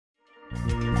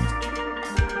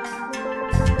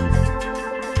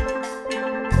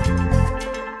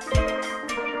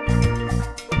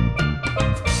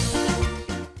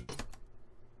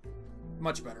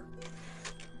much better.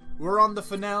 We're on the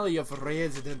finale of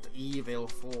Resident Evil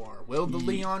 4. Will the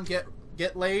Leon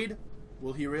get laid?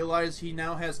 Will he realize he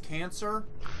now has cancer?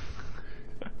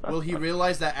 Will he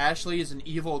realize that Ashley is an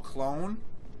evil clone?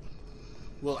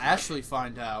 Will Ashley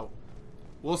find out?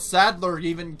 Will Sadler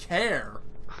even care?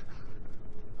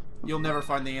 You'll never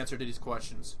find the answer to these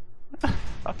questions.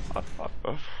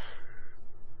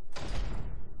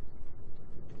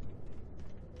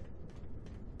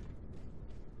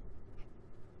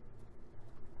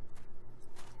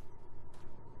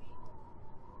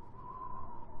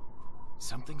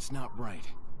 Something's not right.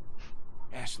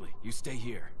 Ashley, you stay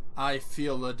here. I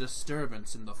feel a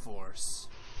disturbance in the Force.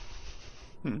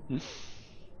 And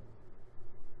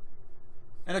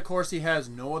of course he has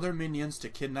no other minions to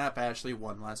kidnap Ashley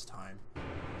one last time.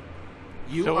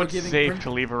 So it's safe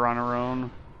to leave her on her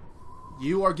own.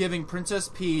 You are giving Princess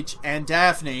Peach and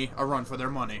Daphne a run for their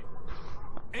money.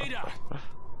 Ada!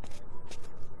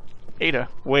 Ada,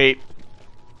 wait.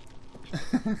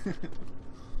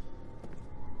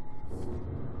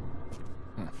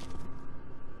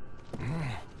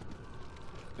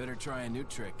 Better try a new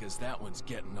trick, cause that one's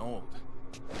getting old.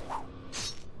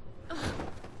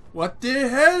 What the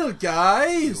hell,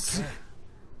 guys? Okay.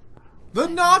 The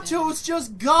nachos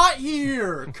just got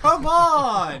here! Come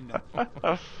on!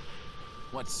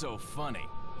 What's so funny?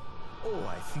 Oh,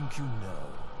 I think you know.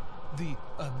 The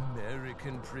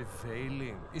American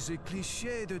prevailing is a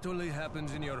cliché that only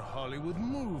happens in your Hollywood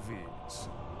movies.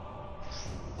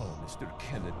 Oh, Mr.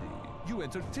 Kennedy, you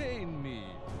entertain me.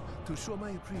 To show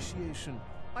my appreciation,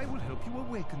 I will help you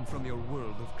awaken from your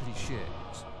world of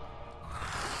clichés.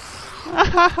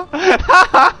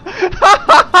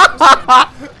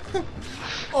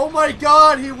 Oh my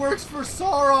god, he works for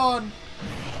Sauron!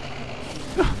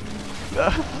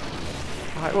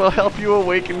 I will help you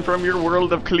awaken from your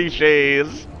world of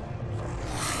cliches.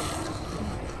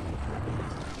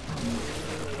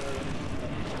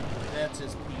 That's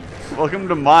his penis. Welcome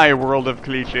to my world of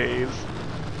cliches.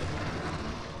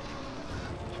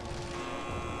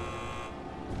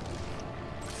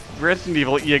 Resident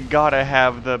Evil, you gotta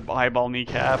have the eyeball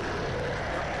kneecap.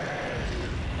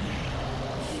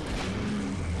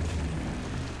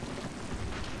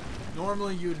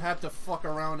 Normally you'd have to fuck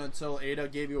around until Ada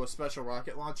gave you a special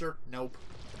rocket launcher. Nope.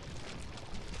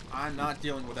 I'm not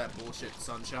dealing with that bullshit,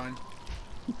 sunshine.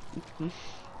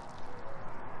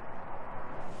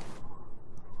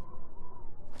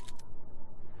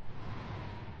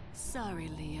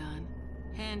 Sorry, Leon.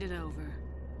 Hand it over.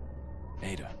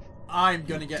 Ada. I'm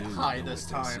gonna get You do high know this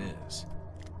what time. is.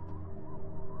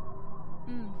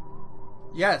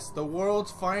 Yes, the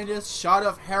world's finest shot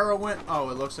of heroin. Oh,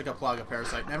 it looks like a Plaga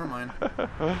parasite. Never mind.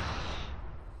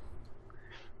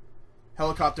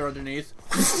 Helicopter underneath.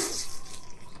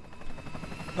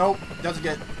 Nope, doesn't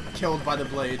get killed by the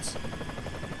blades.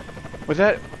 Was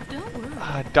that Don't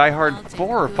worry. Die I'll Hard take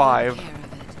 4 or good 5? care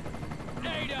of it.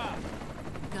 Ada!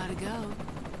 Gotta go.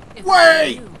 If Wait!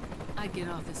 I were you, I'd get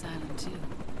off this island too.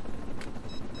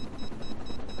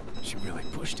 She really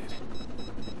pushed it.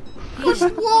 Push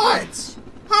what?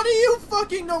 How do you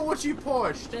fucking know what you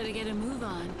pushed? Better get a move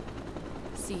on.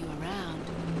 See you around.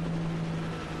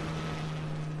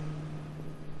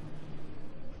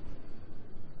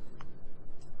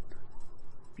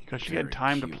 Because she Very had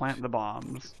time to cute. plant the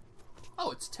bombs.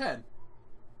 Oh, it's 10.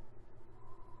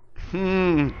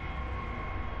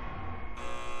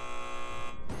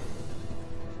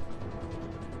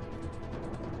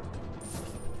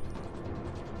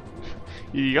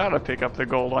 You gotta pick up the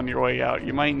gold on your way out.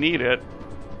 You might need it.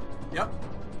 Yep.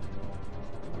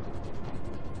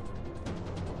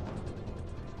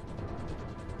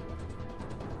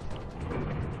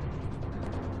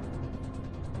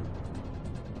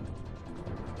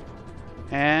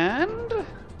 And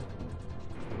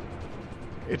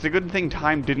it's a good thing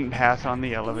time didn't pass on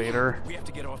the elevator. We have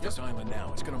to get off this island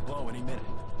now. It's gonna blow any minute.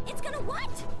 It's gonna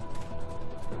what?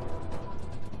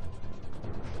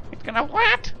 It's gonna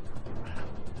what?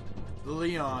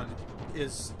 Leon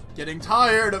is getting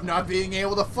tired of not being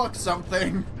able to fuck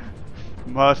something.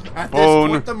 Must At bone.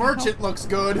 this point, the merchant looks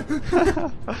good.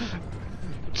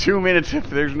 2 minutes if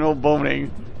there's no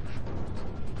boning.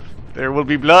 There will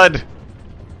be blood.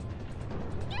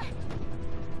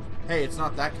 Hey, it's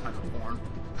not that kind of porn.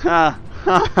 Ha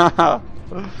ha ha.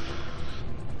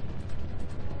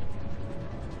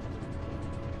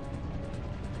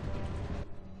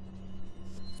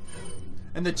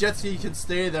 And the jet ski can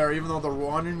stay there even though the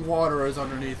running water is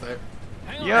underneath it.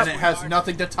 Yep. And it has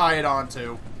nothing to tie it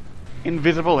onto.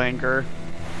 Invisible anchor.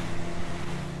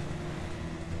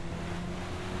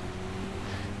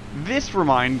 This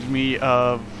reminds me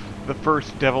of the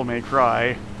first Devil May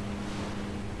Cry.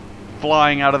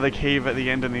 flying out of the cave at the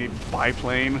end in the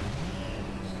biplane.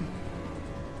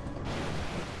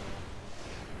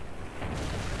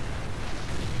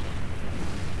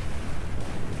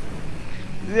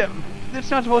 Yeah,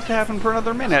 it's not supposed to happen for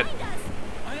another minute.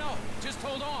 I know. Just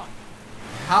hold on.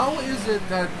 How is it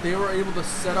that they were able to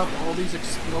set up all these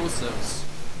explosives?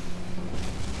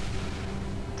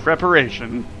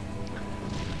 Preparation.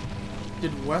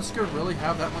 Did Wesker really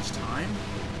have that much time?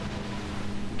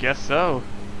 Guess so.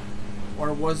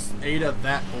 Or was Ada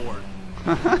that bored?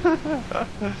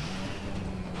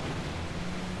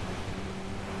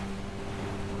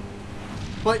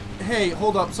 But hey,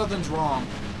 hold up, something's wrong.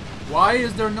 Why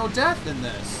is there no death in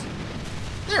this?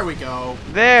 There we go.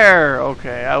 There.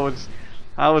 Okay, I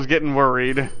was getting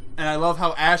worried. And I love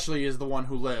how Ashley is the one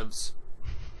who lives.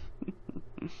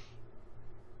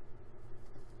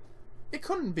 It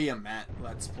couldn't be a Matt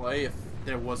Let's Play if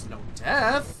there was no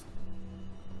death.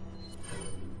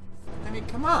 I mean,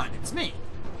 come on, it's me.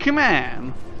 Come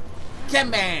on. Come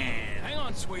on. Hang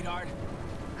on, sweetheart.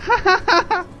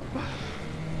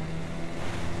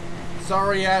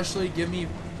 Sorry, Ashley, give me...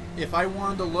 If I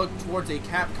wanted to look towards a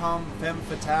Capcom femme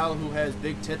fatale who has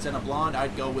big tits and a blonde,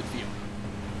 I'd go with Fiona.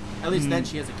 At least then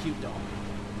she has a cute doll.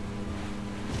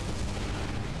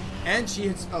 And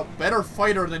she's a better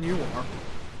fighter than you are.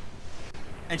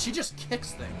 And she just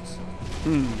kicks things.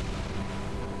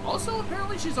 Also,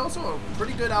 apparently, she's also a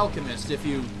pretty good alchemist if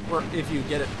you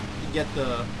get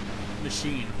the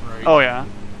machine right. Oh yeah.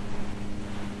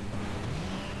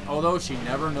 Although she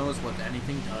never knows what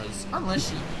anything does unless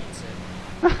she eats it.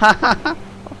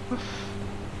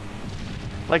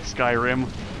 Like Skyrim.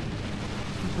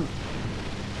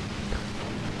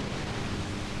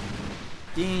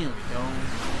 There we go.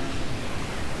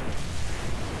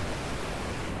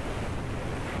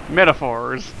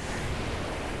 Metaphors.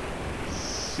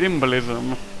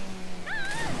 Symbolism.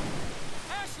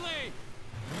 Ashley!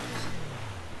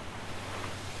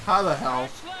 How the hell?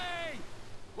 Ashley!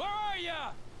 Where are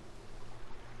ya?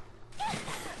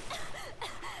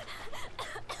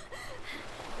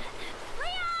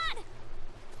 Leon!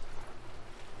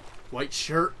 White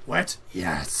shirt, wet?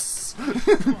 Yes! Let's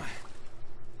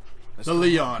The go.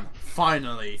 Leon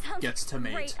finally Sounds gets to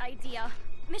mate. Great idea.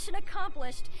 Mission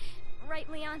accomplished. Right,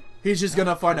 Leon? He's just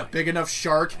gonna find a big enough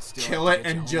shark, still kill have to it, get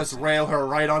you and home just safe. rail her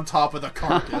right on top of the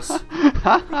carcass.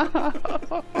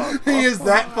 He is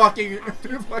that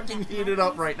fucking heated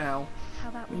up right now. How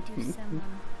about we do some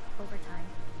overtime?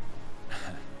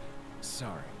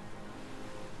 Sorry.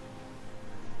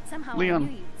 Somehow Leon. I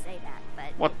knew you'd say that,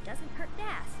 but What? it doesn't hurt to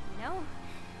ask, you know?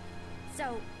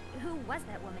 So, who was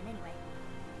that woman anyway?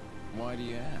 Why do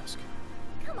you ask?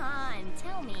 Come on,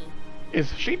 tell me. Is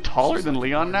she taller She's than like a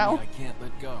Leon Barbie now? I can't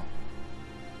let go.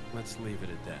 Let's leave it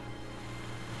at that.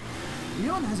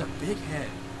 Leon has a big head.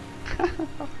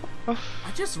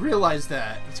 I just realized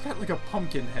that. He's got like a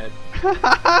pumpkin head.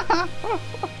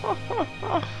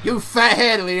 You fat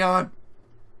head, Leon!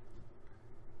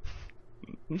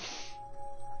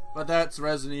 But that's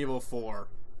Resident Evil 4.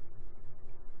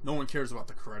 No one cares about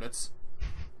the credits.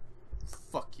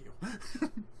 Fuck you.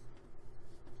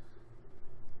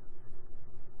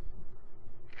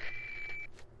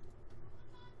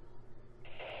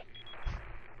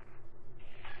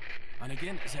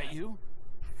 Hunnigan, is that you?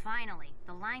 Finally,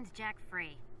 the line's jack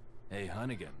free. Hey,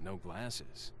 Hunnigan, no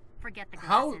glasses. Forget the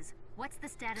How glasses. What's the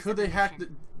status Could of they the hack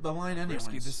mission? the line anyways?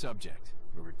 Rescue the subject.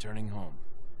 We're returning home.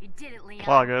 You did it, Leon.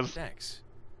 Plagas. Thanks.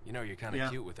 You know, you're kind of Yeah.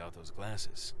 cute without those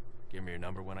glasses. Give me your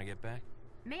number when I get back.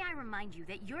 May I remind you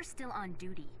that you're still on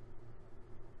duty.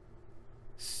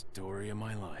 Story of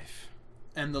my life.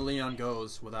 And the Leon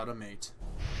goes without a mate.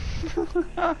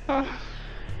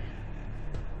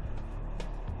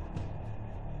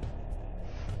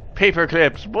 Paper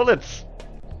clips, bullets.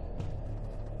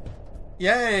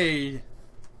 Yay!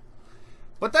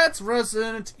 But that's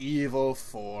Resident Evil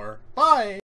 4. Bye!